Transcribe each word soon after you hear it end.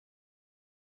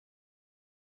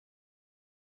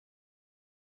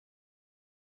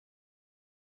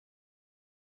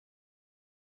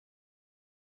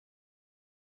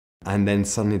And then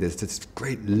suddenly there's this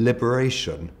great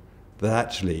liberation that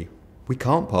actually we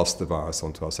can't pass the virus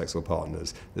on to our sexual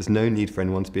partners. There's no need for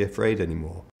anyone to be afraid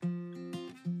anymore.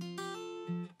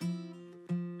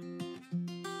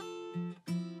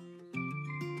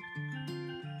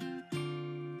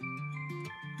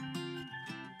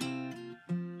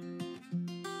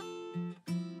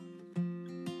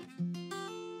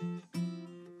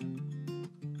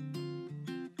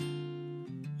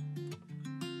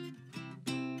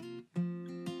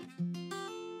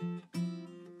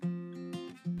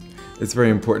 It's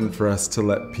very important for us to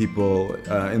let people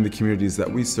in the communities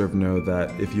that we serve know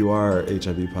that if you are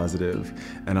HIV positive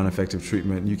and on effective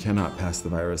treatment, you cannot pass the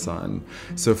virus on.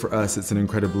 So for us, it's an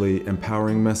incredibly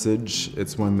empowering message.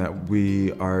 It's one that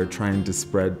we are trying to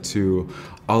spread to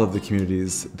all of the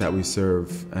communities that we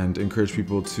serve and encourage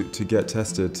people to get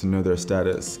tested, to know their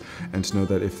status, and to know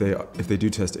that if they do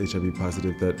test HIV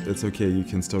positive, that it's okay, you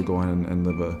can still go on and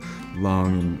live a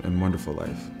long and wonderful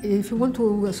life. If you want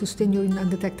to sustain your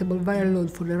undetectable viral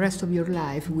load for the rest of your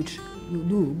life, which you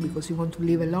do because you want to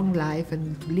live a long life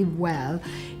and to live well,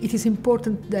 it is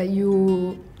important that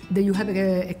you have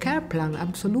a care plan,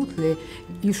 absolutely.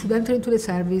 You should enter into the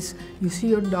service, you see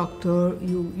your doctor,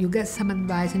 you get some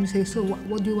advice and you say, so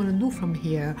what do you want to do from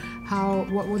here?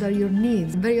 What are your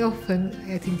needs? Very often,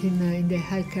 I think in the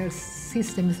healthcare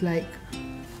system, it's like,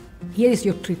 here is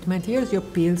your treatment, here's your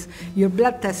pills, your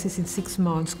blood test is in 6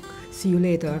 months, see you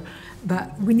later.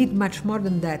 But we need much more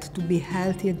than that to be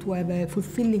healthy and to have a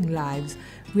fulfilling lives.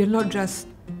 We are not just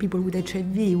people with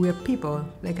HIV, we are people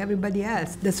like everybody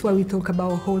else. That's why we talk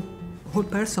about whole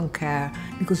person care,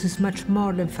 because it's much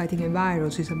more than fighting a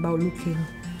virus. It's about looking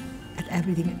at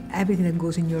everything that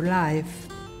goes in your life.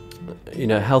 You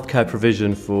know, healthcare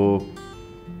provision for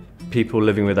people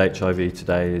living with HIV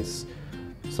today is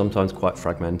sometimes quite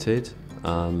fragmented,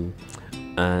 and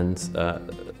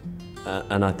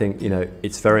I think, you know,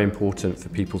 it's very important for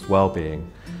people's well-being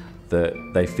that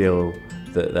they feel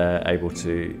that they're able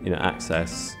to, you know,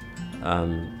 access,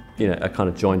 you know, a kind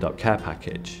of joined-up care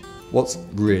package. What's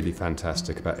really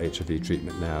fantastic about HIV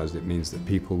treatment now is it means that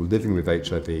people living with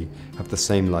HIV have the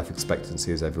same life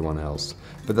expectancy as everyone else.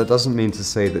 But that doesn't mean to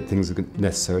say that things are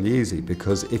necessarily easy,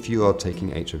 because if you are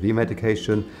taking HIV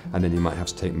medication and then you might have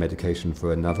to take medication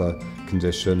for another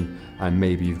condition, and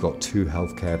maybe you've got 2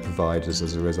 healthcare providers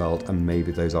as a result, and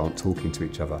maybe those aren't talking to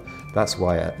each other. That's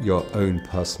why your own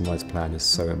personalised plan is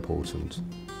so important.